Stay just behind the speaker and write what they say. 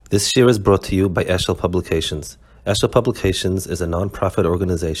This year is brought to you by Eshel Publications. Eshel Publications is a non-profit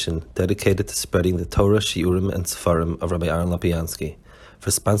organization dedicated to spreading the Torah, Shiurim, and Sefarim of Rabbi Aaron Lopiansky. For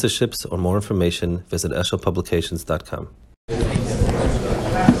sponsorships or more information, visit eshelpublications.com.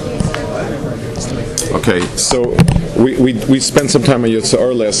 Okay, so we spent some time on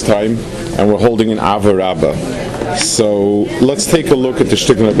Yitzhar last time, and we're holding an Avudraham. So let's take a look at the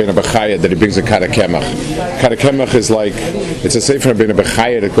shtickle of Bachya that he brings a Karakemach. Karakemach is like, it's a sefer of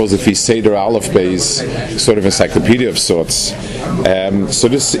Bachya that goes if Seder Aleph Beis, sort of encyclopedia of sorts. So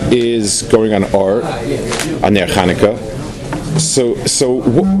this is going on Ner Chanukah. So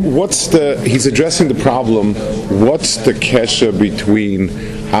he's addressing the problem, what's the kesher between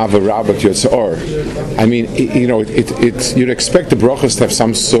Avudraham and Yitzhar? I mean, you'd expect the brachos to have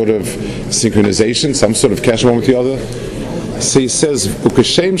some sort of synchronization, some sort of kesher one with the other. So he says,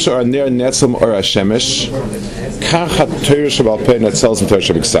 "Ukashem shar ner netzam or hashemesh, kach haTorah shebal peh netzelz v'Torah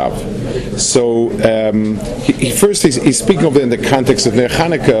shebiksav." So he's speaking of it in the context of Ner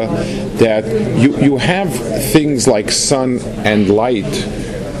Chanukah, that you have things like sun and light,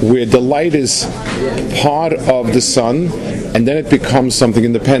 where the light is part of the sun, and then it becomes something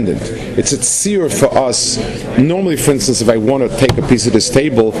independent. It's a tzir for us. Normally, for instance, if I want to take a piece of this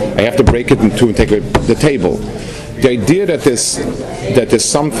table, I have to break it in two and take the table. The idea that there's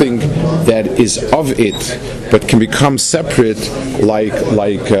something that is of it but can become separate, like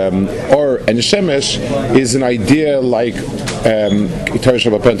or and shemesh, is an idea like Torah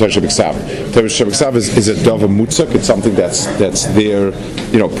Shabbat and Torah Shabbat. Torah Shabbat is a dove mutzak. It's something that's there,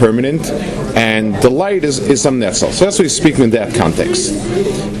 permanent, and the light is some netzel. So that's what he's speaking in that context.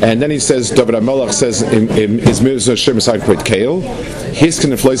 And then he says, Dovid HaMelech says, "Is Mirza Shem Side Quite Kale? His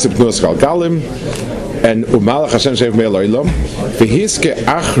can inflate the Pnus Galgalim." And Umalach Hashem Shev Meil Olam V'Hiske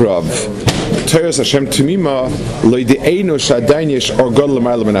Achrav Torah Hashem Tumima Loideinu Shadayin Yesh Or God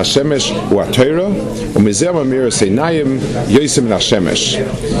L'Mayla Min Hashemesh UaTorah Umizeh Mamir Seinayim Yosem Min Hashemesh.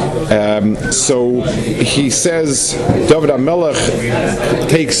 So he says, Dovid HaMelech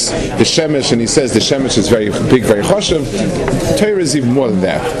takes the Shemesh and he says the Shemesh is very big, very choshev. Torah is even more than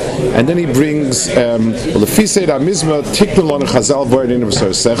that. And then he brings Lefisei Ramizma Tiknun Lon Chazal V'Ordin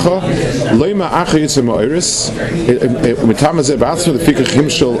V'Sorsecha Loima Achar Yitzim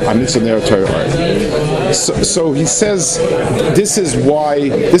So he says this is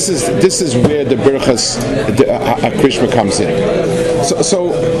where the Birchas Krias Shema comes in.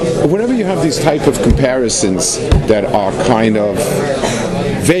 So whenever you have these type of comparisons that are kind of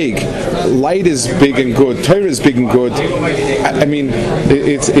vague, light is big and good, Torah is big and good. I mean,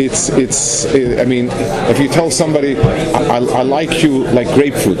 it's. I mean, if you tell somebody, I like you like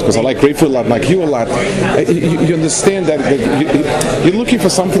grapefruit because I like grapefruit a lot, like you a lot, you understand that you're looking for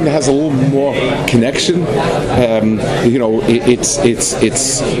something that has a little more connection. You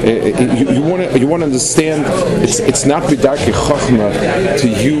want to understand. It's not bidarkei chachma to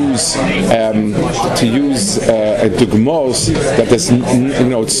use dugmos that there's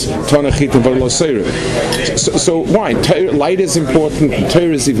it's tonachit and varloseir. So why? Light is important.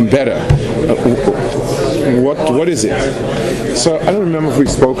 Torah is even better. What is it? So I don't remember if we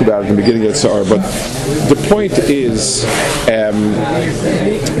spoke about it in the beginning of Tzar, but the point is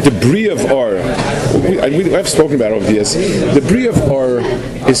the Bria of Or. We have spoken about it over the years. The Bria of Or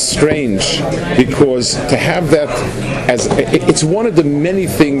is strange because to have that as it's one of the many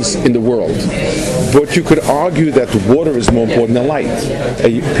things in the world, but you could argue that water is more important than light.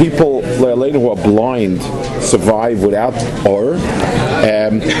 People who are blind survive without Or,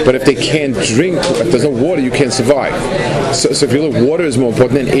 but if they can't drink, if there's no water, you can't survive. So if you look, water is more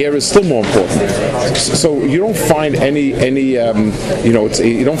important, and air is still more important. So you don't find you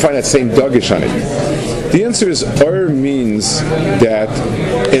don't find that same duggish on it. The answer is Or means that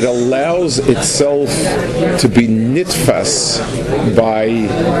it allows itself to be nitfas by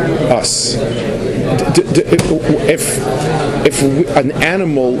us. If an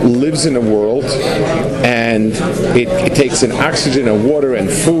animal lives in a world and it takes in oxygen and water and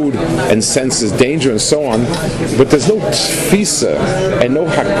food and senses danger and so on, but there's no tfisa and no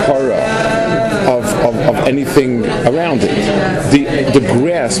hakara of anything around it. The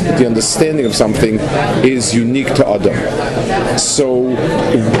grasp, the understanding of something is unique to Adam. So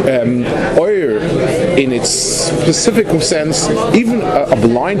Oyer, in its specific sense, even a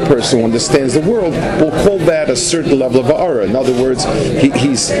blind person who understands the world will call that a certain level of Ara. In other words, he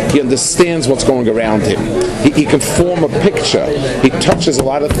understands what's going around him. He can form a picture. He touches a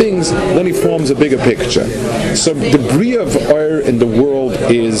lot of things, then he forms a bigger picture. So the Bria of Oyer in the world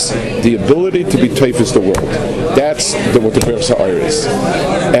is the ability to be teifus the world. That's what the Birchas Oyer is.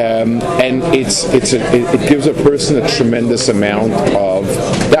 And it gives a person a tremendous amount of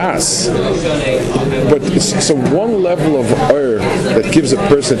da'at. das. But so one level of that gives a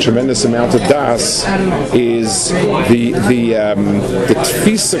person a tremendous amount of das is the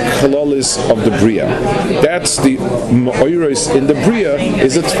tfisa kololis of the bria. That's the ma'oros in the bria,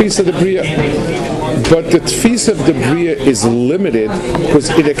 is a tfisa of the bria. But the tfisa of the bria is limited because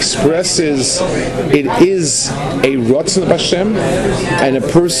it expresses, it is a ratzon of Hashem, and a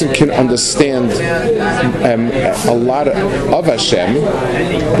person can understand a lot of Hashem,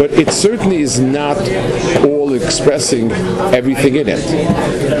 but it certainly is not all expressing everything in it.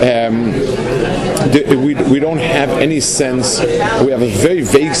 We don't have any sense, we have a very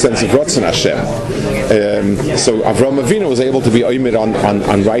vague sense of Ratzon Hashem. So Avraham Avinu was able to be oimed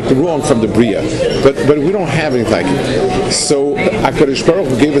on right and wrong from the Bria, but we don't have anything like it. So HaKadosh Baruch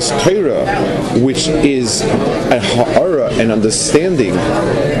Hu gave us Torah, which is a ha'ara, an understanding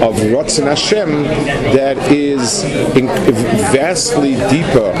of Ratzon Hashem that is vastly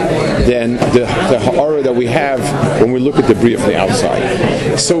deeper than the ha'ara that we have when we look at the Bria from the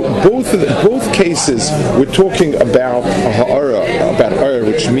outside. So both cases, we're talking about a ha'ara, about ha'ara,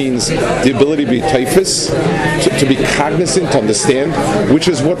 which means the ability to be taifis, to be cognizant, to understand, which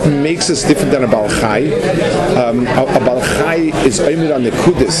is what makes us different than a Baal Chai. A Baal Chai is aimed on the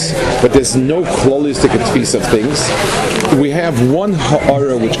kudis, but there's no klolistic piece of things. We have one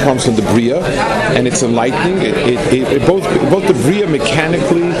ha'ara which comes from the Bria, and it's enlightening. Both the Bria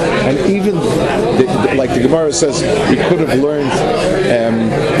mechanically, and even like the Gemara says, we could have learned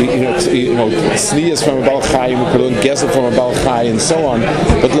Tznias from a Baal Chai, we could learn Gezel from a Baal Chai, and so on.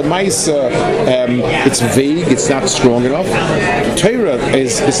 But Lemaisa, it's vague, it's not strong enough. Torah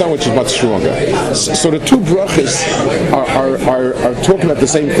is something which is much stronger. So the two brachas are talking about the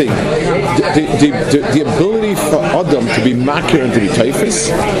same thing. The ability for Adam to be makir and to be taifis.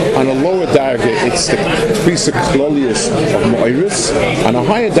 On a lower darga, it's the tfisa klolius of Moiris. On a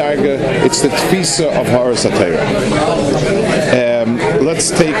higher darga, it's the tfisa of Haras HaTorah. Let's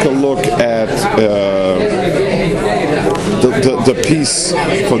take a look at the piece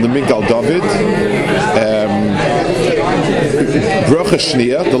from the Migdal Dovid. Birchas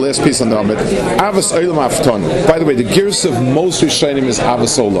Shnia, the last piece on the Amid. Ahavas Olam Afton. By the way, the gears of most Rishonim is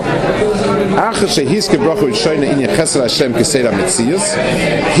Ahavas Olam. Acher shehiske bracha Rishonim in Chesed Hashem Keseda Metzias.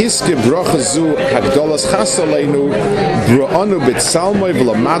 Hiske bracha zu Hagdolas Chasaleinu Bro'anu B'Tzalmoi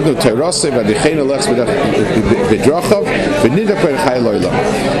V'Lamadnu Teirasei V'Adichenu Lechs B'Drachav V'Nida Per Chai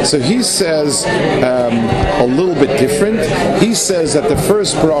Loilam. So he says a little bit different. He says that the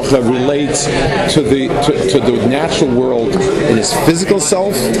first bracha relates to the natural world in his physical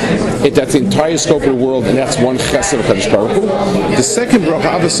self, that's the entire scope of the world, and that's one chesed of Kadosh Baruch Hu. The second bracha,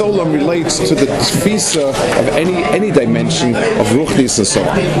 Ahavas Olam, relates to the tfisa of any dimension of ruchnis and so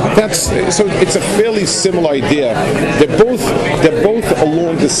on. So it's a fairly similar idea. They're both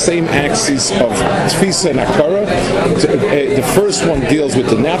along the same axis of tfisa and akara. The first one deals with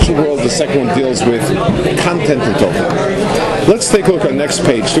the natural world, the second one deals with content and Torah. Let's take a look at the next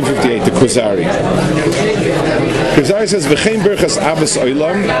page, 258, the Kuzari. Kuzari says, "V'chein birchas Ahavas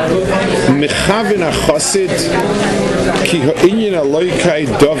Olam mechavin hachosid ki ha'inyan aloikai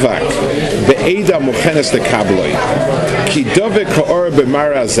dovak be'eda mochenes lekabloi ki dovek ha'or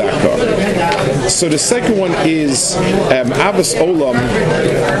b'mara zaka." So the second one is Ahavas Olam.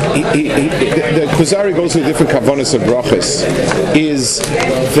 The Kuzari goes through different kavanas of brachas. Is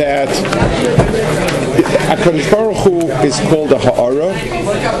that HaKadosh Baruch Hu is called a ha'ara.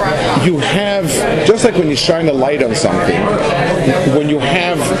 You have, just like when you shine a light on something, when you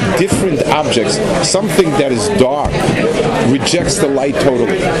have different objects, something that is dark rejects the light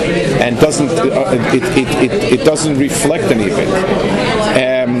totally and doesn't it doesn't reflect any of it.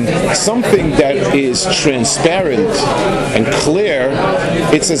 Something that is transparent and clear,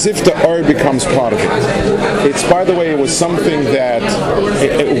 it's as if the or becomes part of it. It's, by the way, it was something that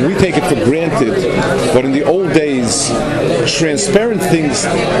we take it for granted, but in the old days, transparent things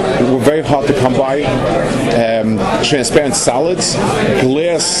were very hard to come by. Transparent solids,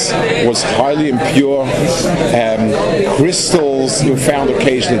 glass was highly impure, crystals you found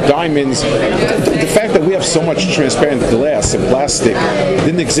occasionally, diamonds. The fact that we have so much transparent glass and plastic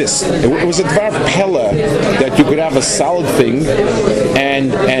didn't exist. It was a dvar pella that you could have a solid thing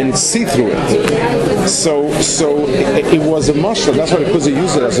and see through it. So it was a mashal. That's why the Kuzari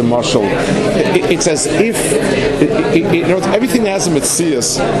used it as a mashal. It's as if everything has a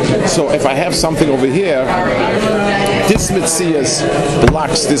metzias. So if I have something over here, this metzias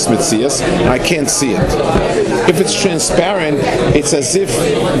blocks this metzias, and I can't see it. If it's transparent, it's as if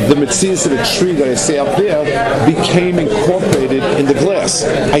the metzias of the tree that I see up there became incorporated in the glass.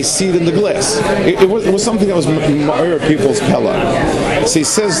 I see it in the glass. It was something that was ma'ir people's pella. So he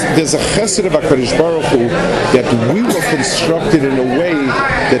says there's a chesed of HaKadosh Baruch Hu that we were constructed in a way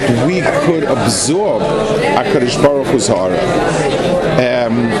that we could absorb HaKadosh Baruch Hu's hara.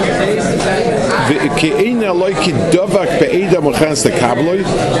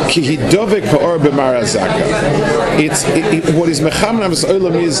 What is Mechaman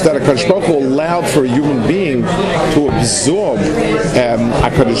Olam is that HaKadosh Baruch Hu allowed for a human being to absorb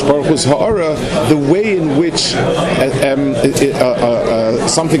HaKadosh Baruch Hu's ha'ara the way in which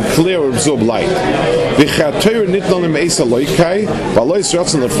something clear will absorb light.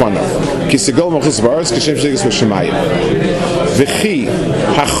 V'chi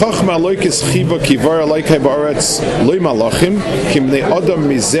hachachma loikis chiva kivara loikai ba'aretz loy malachim kimnei adam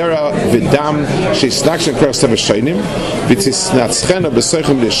mizera v'dam sheisnakshen kras tevashaynim v'tisnatschena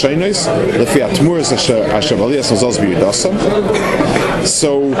b'soichim l'shaynos lefi atmuras asher v'aliyas nazaz b'yudasam.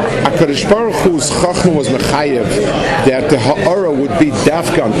 So HaKadosh Baruch Hu's chachma was mechayev that the ha'ara would be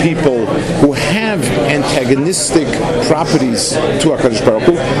dafka on people who have antagonistic properties to HaKadosh Baruch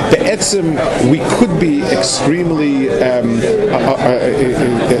Hu. Be'etzim, we could be extremely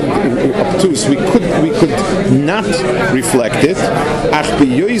obtuse. We could not reflect it.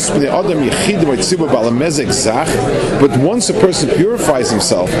 But once a person purifies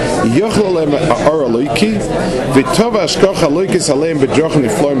himself, so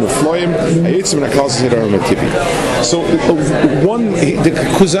the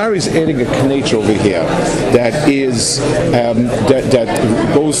Kuzari is adding a nature over here that is that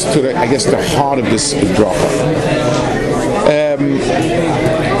goes to the, I guess, the heart of this bracha.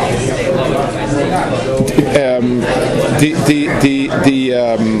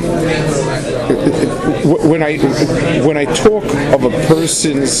 When I talk of a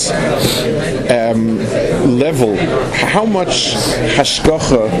person's level, how much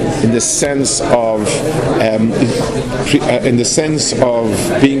hashgacha in the sense of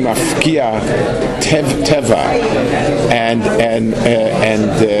being mafkia teva and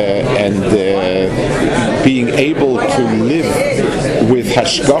being able to live with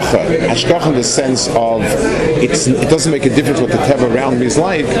hashgacha in the sense of it doesn't make a difference what the teva around me is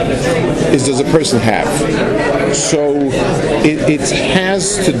like, is does a person have. So it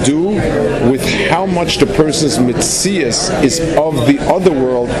has to do with how much the person's mitzias is of the other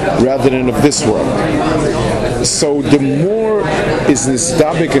world rather than of this world. So the more is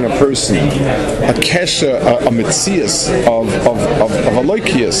nistabik in a person, a kesha, a mitzias of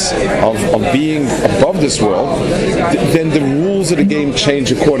alokias, of being above this world, then the rules of the game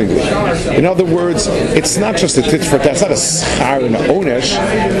change accordingly. In other words, it's not just a tit for tat, it's not a schar and a onesh,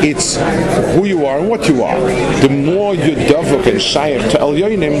 it's who you are and what you are. The more you davok and shayach to el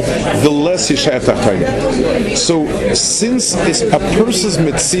yoinim, the less you shayach to achayim. So since a person's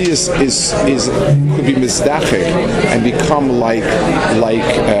mitzias is could be mizdachik and become like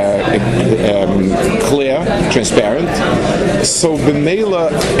clear, transparent, so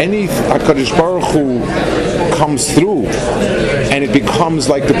b'meila any HaKadosh Baruch Hu comes through and it becomes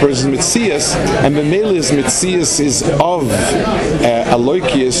like the person's mitzias, and b'meila's mitzias is of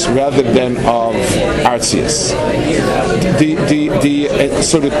alokias rather than of artzias.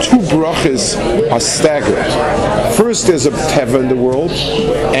 So the two brachas are staggered. First, there's a teva in the world,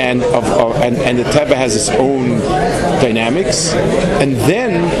 and the teva has its own dynamics, and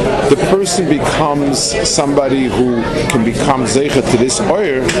then the person becomes somebody who can become zeicha to this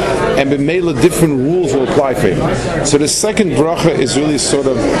oyer, and b'meila different rules will apply for him. So the second bracha is really sort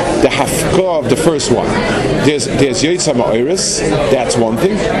of the hafka of the first one. There's Yotzam Ha'oris, that's one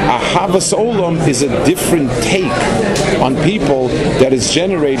thing. Ahavas Olam is a different take on people that is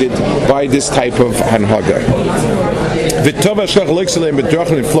generated by this type of hanhaga.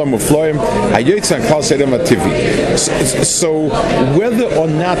 So whether or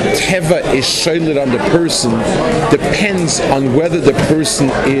not teva is shoyled on the person depends on whether the person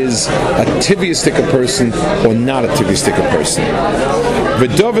is a tiviistic person or not a tiviistic person.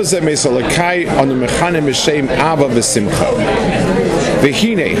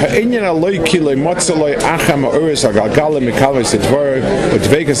 V'hinei ha'inyan aloiki le'motzaloi acham ha'oris ha'galgala mikalvei sedvar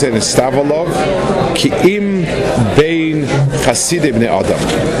u'dveikas en estavalov ki im bein chasidim bnei adam.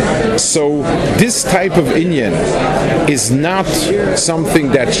 So this type of inyan is not something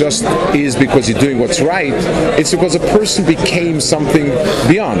that just is because you're doing what's right. It's because a person became something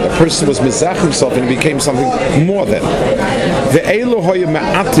beyond. A person was mizach himself and became something more than. Ve'elu hoya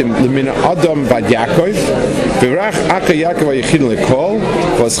ma'atim l'mina adam Vaad Yaakov v'rach aka Yaakov ha'yechid l'kol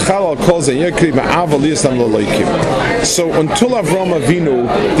v'aschal al kol zeh yekri ma'av aliyasam l'loikim. So until Avraham Avinu,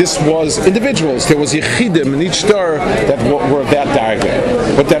 this was individuals. There was yechidim in each star that were of that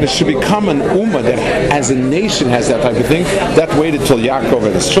darga. But that is should become an ummah that as a nation has that type of thing, that waited till Yaakov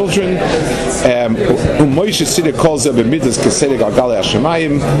and his children. Moshe Siddur calls them b'midas keseder galgalei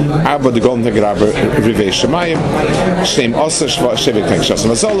hashemayim, arba degon negraber rivei shemayim, shem osa shevek nekshas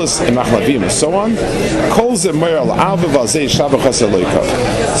mazolas, and machnavim, and so on. Calls them moral alva v'alzei shabachas eloikav.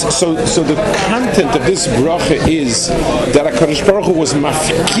 So the content of this bracha is that HaKadosh Baruch Hu was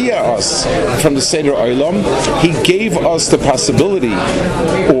mafkia us from the Seder Olam. He gave us the possibility,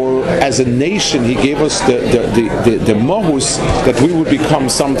 or as a nation, He gave us the mahus that we would become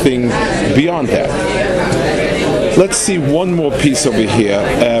something beyond that. Let's see one more piece over here.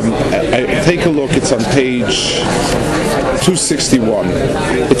 Take a look. It's on page 261.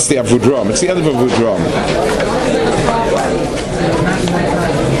 It's the Avudraham. It's the end of Avudraham.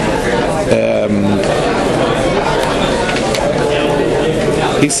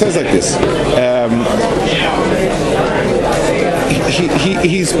 He says like this.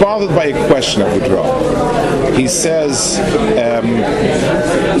 He's bothered by a question, Avudraham. He says,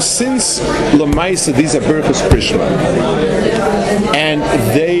 since Lamaisa, these are Birchas Krias Shema, and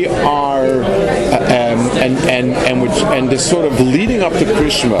they are and the sort of leading up to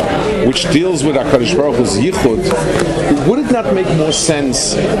Krias Shema, which deals with HaKadosh Baruch Hu's yichud, would it not make more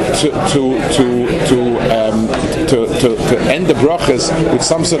sense to end the brachas with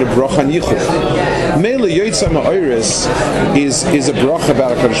some sort of bracha and yichud? Mele Yotzei Ma'oris is a bracha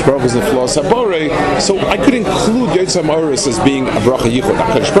about HaKadosh Baruch Hu's neflos haborei, so I could include Yotzei Ma'oris as being a bracha yichud.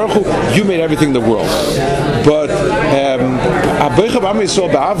 HaKadosh Baruch Hu, you made everything in the world, but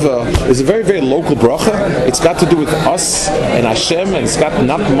is a very, very local bracha. It's got to do with us and Hashem, and it's got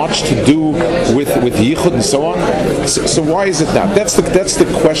not much to do with yichud and so on. So why is it not? That's the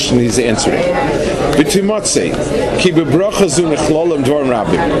question he's answering. B'timatzei ki bebracha zu nechlolem dvarim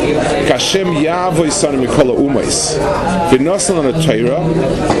rabim kashem yavo yisanim mikol ha'umos v'nosan on the Torah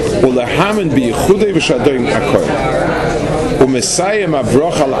ulehamen biyichudei v'shadoim akol.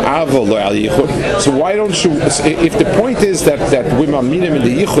 So why don't you, if the point is that we maminim in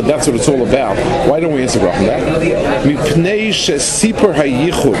the yichud, that's what it's all about, why don't we answer bracha on that? Mipnei shesipur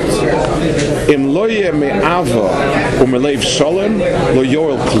hayichud im lo yeh me'ava u'melev shalom lo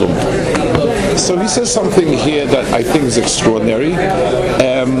yoel klum. So he says something here that I think is extraordinary.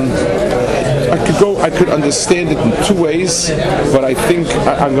 I could understand it in two ways, but I think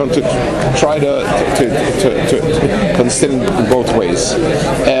I'm going to try to understand it in both ways.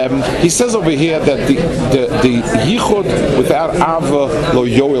 He says over here that the yichud without ava lo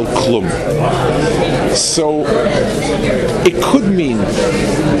yoel klum. So it could mean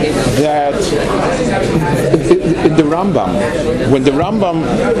that in the Rambam, when the Rambam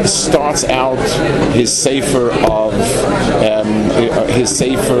starts out his sefer of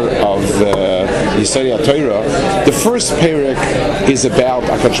Yisrael Torah, the first perek is about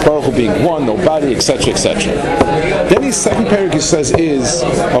HaKadosh Baruch Hu being one, nobody, etc., etc. Then his second perek, he says, is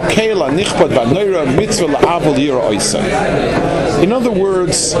okay la nichbad v'noira mitzvah la'avol yira oisa. In other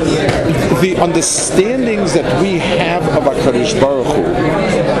words, the understandings that we have of HaKadosh Baruch Hu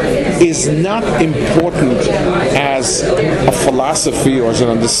is not important as a philosophy or as an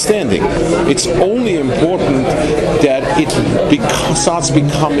understanding. It's only important that it starts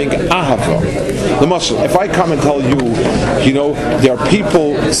becoming ahava. The muscle. If I come and tell you, there are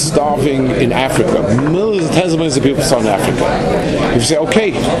people starving in Africa, millions, tens of millions of people starving in Africa. You say,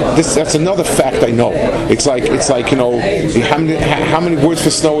 okay, that's another fact I know. It's like how many words for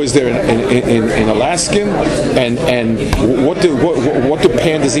snow is there in Alaskan, and what do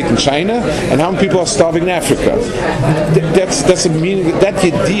pandas eat in China, and how many people are starving in Africa. That's a meaning. That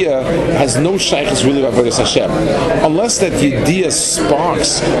idea has no shaykhs really about Hashem, unless that idea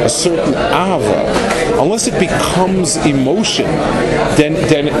sparks a certain ahava. Unless it becomes emotion, then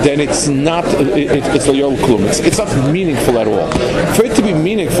it's not. It's the yol klum. It's not meaningful at all. For it to be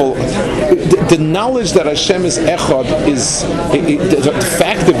meaningful, the knowledge that Hashem is echad is the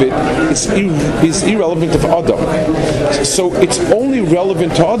fact of it is irrelevant of Adam. So it's only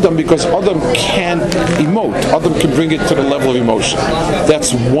relevant to Adam because Adam can emote. Adam can bring it to the level of emotion.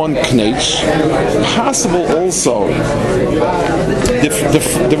 That's one knetch. Possible also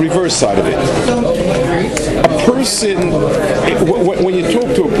the reverse side of it. A person, when you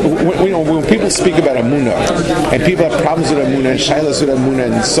talk to, when people speak about Amunah, and people have problems with Amunah, and shaylas with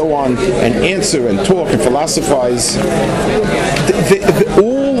Amunah, and so on, and answer, and talk, and philosophize,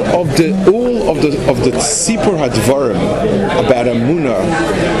 all of the Sipur Hadvarim about Emunah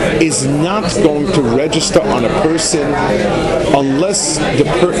is not going to register on a person unless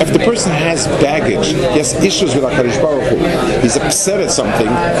if the person has baggage, he has issues with HaKadosh Baruch Hu, he's upset at something,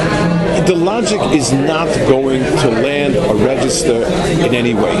 the logic is not going to land or register in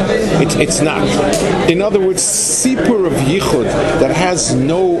any way. It's not. In other words, Sipur of Yichud that has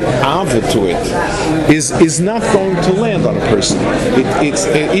no Ava to it is not going to land on a person.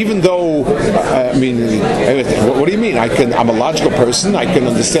 Even though, what do you mean? I'm a logical person. I can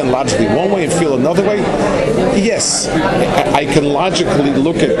understand logically one way and feel another way. Yes, I can logically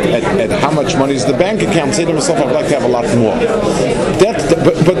look at how much money is in the bank account and say to myself, I'd like to have a lot more. But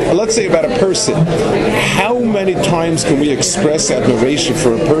let's say about a person, how many times can we express admiration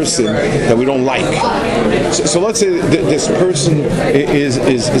for a person that we don't like? So let's say this person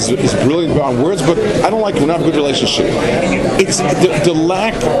is brilliant beyond words, but I don't like him. We don't have a good relationship. It's the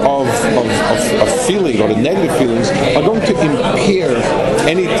lack of feeling or the negative feelings are going to impair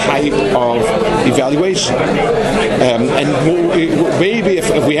any type of evaluation. And maybe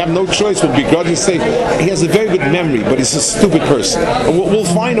if we have no choice, we'll begrudge and say he has a very good memory, but he's a stupid person. And we'll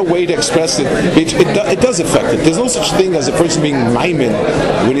find a way to express it. It does affect it. There's no such thing as a person being maimin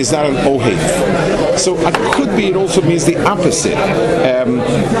when he's not an ohev. So it could be, it also means the opposite.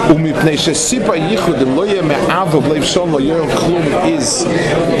 Is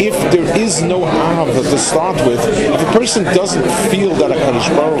if there is no Ahavas to start with, if a person doesn't feel that HaKadosh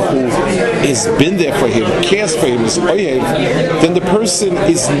Baruch Hu has been there for him, cares for him, is oyev, then the person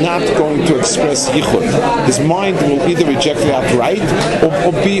is not going to express yichud. His mind will either reject it outright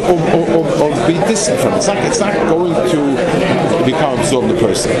or be distant from it. It's not going to become absorbed in the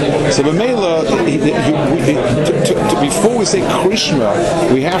person. So before we say Krishna,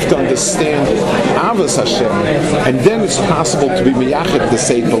 we have to understand Ahavas Hashem, and then it's possible to be miyachet the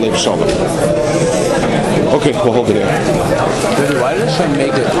same belief shalom. Okay, we'll hold it there. David, why did Hashem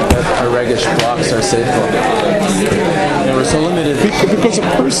make it that a regish blocks our sefer? We're so limited. Because a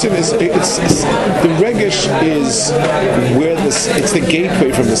person is, the regish is where it's the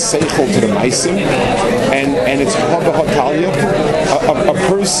gateway from the seichel to the maisim, and it's haba hatalia. A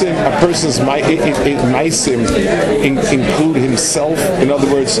person's maisim include himself. In other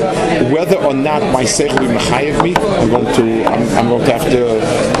words, whether or not my seichel will be mechayev me, I'm going to have to.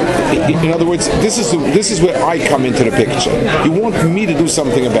 In other words, this is where I come into the picture. You want me to do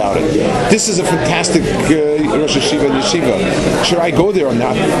something about it. This is a fantastic Rosh Hashiva and Yeshiva. Should I go there or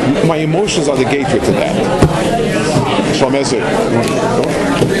not? My emotions are the gateway to that. Shalom Ezer.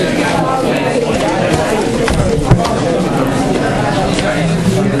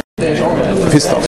 Pissed off.